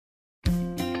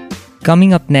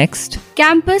Coming up next,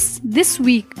 Campus This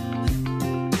Week.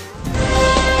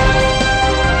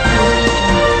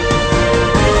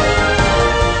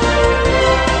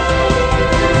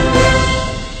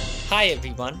 Hi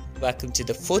everyone, welcome to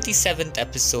the 47th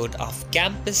episode of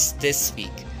Campus This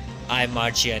Week. I'm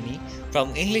Marjiani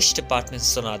from English Department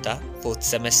Sonada, 4th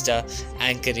semester,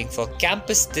 anchoring for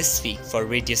Campus This Week for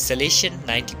Radio Salesian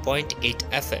 90.8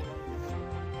 FM.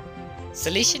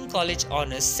 Salesian College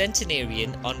honors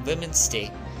centenarian on Women's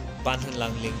Day. Banhun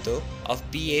Langlingdo of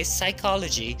BA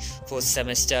Psychology, 4th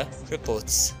semester,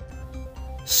 reports.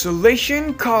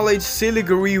 Salesian College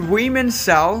Siliguri Women's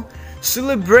Cell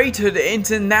celebrated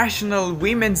International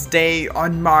Women's Day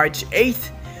on March 8th,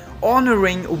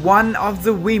 honoring one of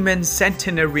the women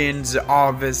centenarians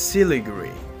of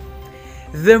Siliguri.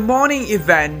 The morning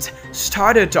event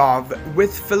started off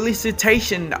with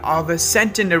felicitation of a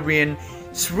centenarian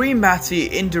Srimati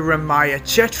Induramaya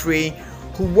Chetri,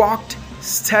 who walked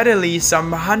steadily some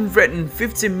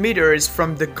 150 meters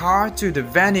from the car to the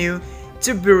venue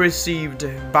to be received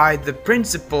by the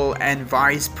principal and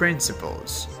vice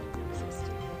principals.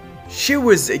 She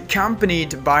was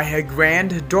accompanied by her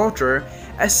granddaughter,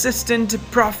 Assistant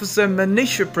Professor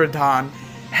Manisha Pradhan,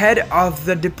 head of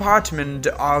the Department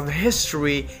of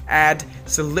History at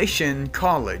Salesian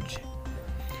College.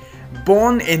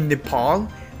 Born in Nepal,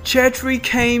 Chetri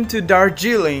came to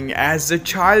Darjeeling as a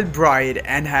child bride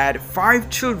and had 5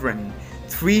 children,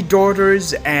 3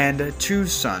 daughters and 2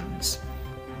 sons.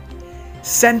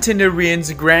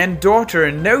 Centenarian's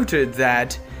granddaughter noted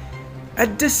that a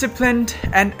disciplined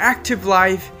and active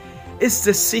life is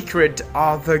the secret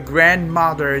of her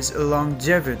grandmother's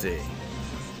longevity.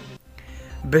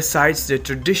 Besides the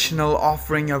traditional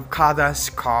offering of khada,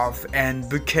 scarf and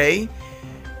bouquet,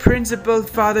 Principal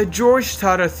Father George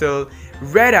Tarathil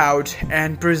read out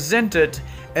and presented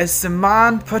a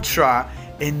Saman Patra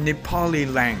in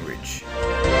Nepali language.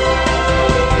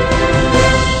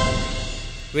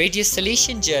 Radio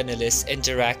Salesian journalists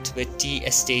interact with tea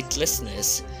estate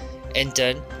listeners.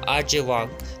 Intern RJ Wang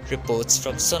reports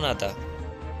from Sonada.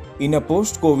 In a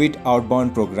post-COVID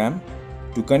outbound program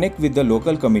to connect with the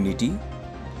local community,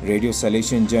 Radio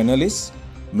Salesian journalists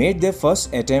made their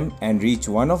first attempt and reached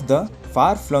one of the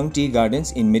far-flung tea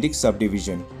gardens in Mirik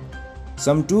subdivision,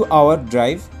 some 2-hour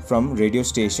drive from radio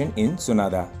station in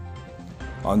Sonada.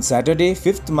 On Saturday,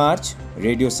 5th March,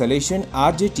 Radio Salesian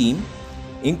RJ team,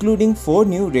 including 4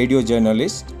 new radio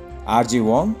journalists, RJ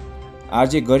Wong,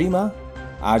 RJ Garima,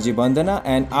 RJ Bandana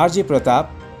and RJ Pratap,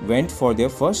 went for their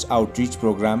first outreach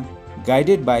program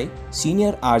guided by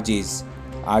senior RJs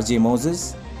RJ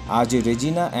Moses, RJ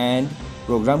Regina and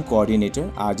program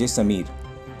coordinator RJ Samir.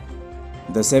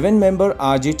 The 7-member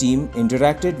RJ team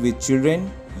interacted with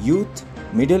children, youth,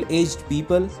 middle-aged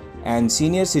people and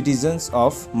senior citizens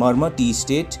of Marma Tea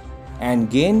Estate and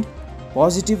gained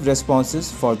positive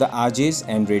responses for the RJs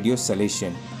and Radio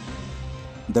Salesian.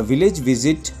 The village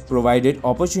visit provided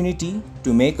opportunity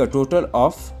to make a total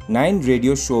of 9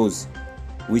 radio shows,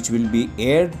 which will be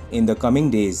aired in the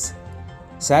coming days.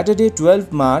 Saturday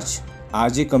 12 March,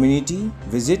 RJ community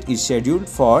visit is scheduled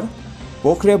for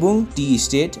Pokrebung Tea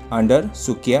Estate under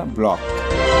Sukia block.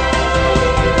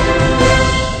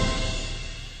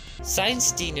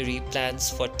 Science Deanery plans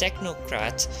for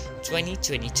Technocrat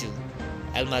 2022.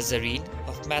 El Mazarine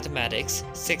of Mathematics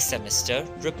 6th semester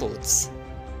reports.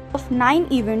 Of 9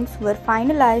 events were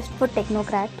finalized for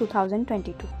Technocrat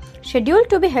 2022, scheduled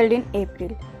to be held in April.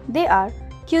 They are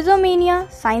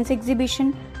Quizomania, Science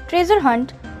Exhibition, Treasure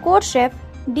Hunt, Code Chef,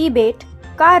 Debate,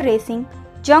 Car Racing,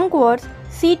 Junk Wars,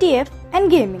 CTF and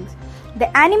Gaming. The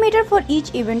animator for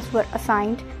each event were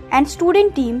assigned and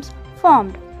student teams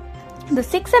formed. The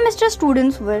 6th semester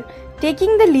students were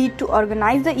taking the lead to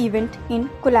organize the event in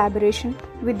collaboration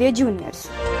with their juniors.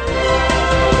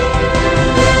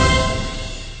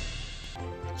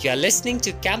 You are listening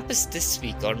to Campus This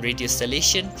Week on Radio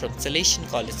Salesian from Salesian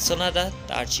College Sonada,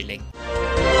 Darjeeling.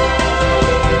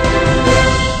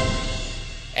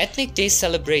 Ethnic Day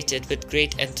celebrated with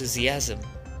great enthusiasm.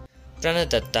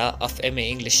 Pranadatta of MA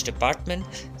English Department,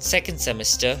 2nd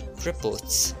semester,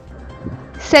 reports.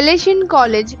 Salesian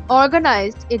College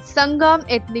organized its Sangam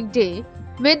Ethnic Day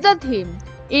with the theme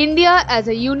India as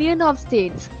a Union of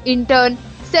States, in turn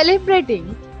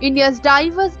celebrating India's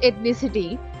diverse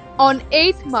ethnicity on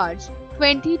 8th March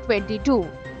 2022,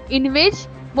 in which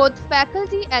both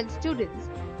faculty and students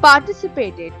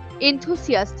participated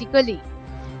enthusiastically.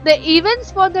 The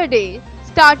events for the day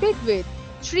started with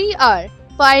 3-hour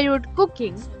firewood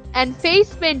cooking and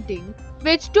face painting,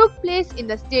 which took place in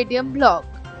the stadium block.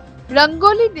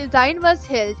 Rangoli design was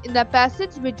held in the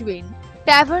passage between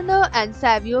Taverner and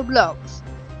Savio blocks.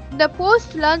 The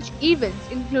post-lunch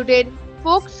events included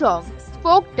folk song,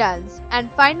 folk dance,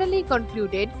 and finally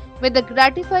concluded with a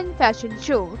gratifying fashion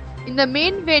show in the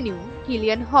main venue,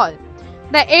 Killian Hall.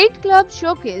 The 8 clubs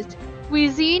showcased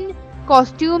cuisine,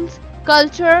 costumes,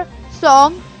 culture,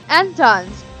 song, and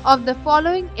dance of the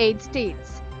following 8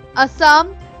 states: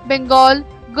 Assam, Bengal,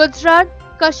 Gujarat,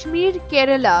 Kashmir,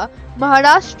 Kerala,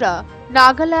 Maharashtra,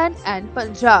 Nagaland, and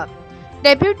Punjab.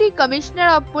 Deputy Commissioner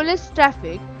of Police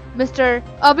Traffic, Mr.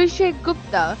 Abhishek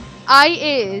Gupta,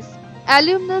 IAS,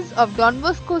 alumnus of Don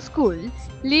Bosco School,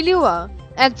 Lilua,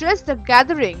 addressed the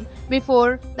gathering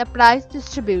before the prize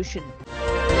distribution.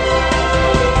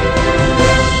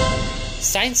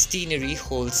 Science Deanery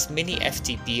holds mini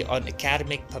FTP on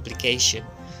academic publication.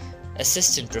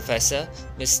 Assistant Professor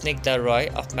Ms. Snigdha Roy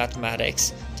of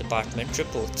Mathematics Department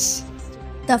reports.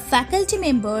 The faculty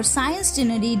member Science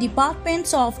Deanery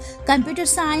Departments of Computer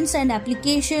Science and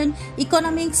Application,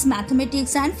 Economics,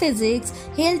 Mathematics and Physics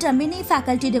held a mini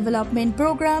faculty development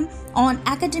program on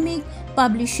academic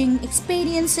publishing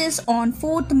experiences on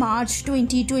 4th March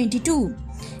 2022.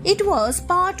 It was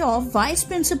part of Vice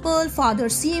Principal Father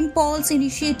C.M. Paul's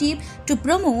initiative to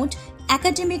promote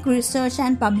academic research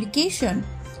and publication.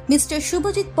 Mr.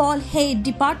 Shubhajit Paul, Head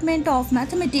Department of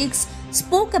Mathematics,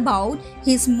 spoke about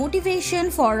his motivation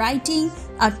for writing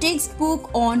a textbook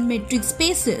on metric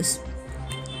spaces.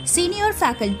 Senior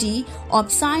faculty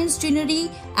of Science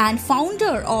Deanery and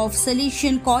founder of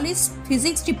Salesian College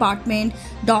Physics Department,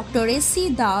 Dr. S.C.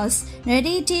 Das,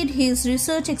 narrated his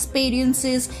research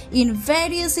experiences in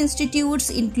various institutes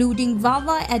including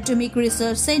Vaava Atomic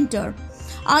Research Center.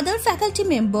 Other faculty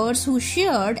members who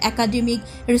shared academic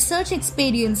research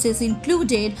experiences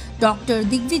included Dr.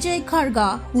 Digvijay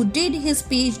Kharga, who did his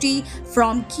PhD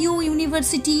from Keio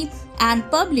University and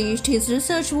published his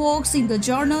research works in the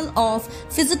Journal of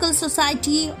Physical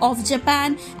Society of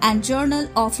Japan and Journal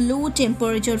of Low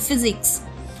Temperature Physics.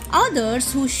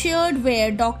 Others who shared were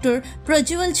Dr.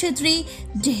 Prajwal Chhetri,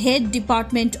 Head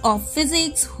Department of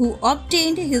Physics, who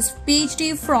obtained his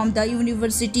PhD from the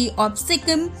University of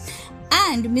Sikkim,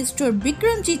 and Mr.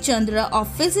 Bikramjit Chandra of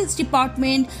Physics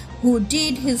Department, who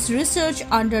did his research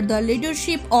under the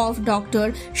leadership of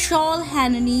Dr. Shaul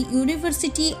Hanani,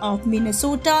 University of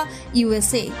Minnesota,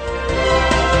 USA.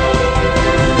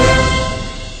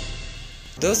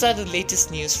 Those are the latest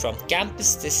news from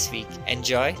campus this week.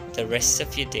 Enjoy the rest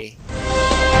of your day.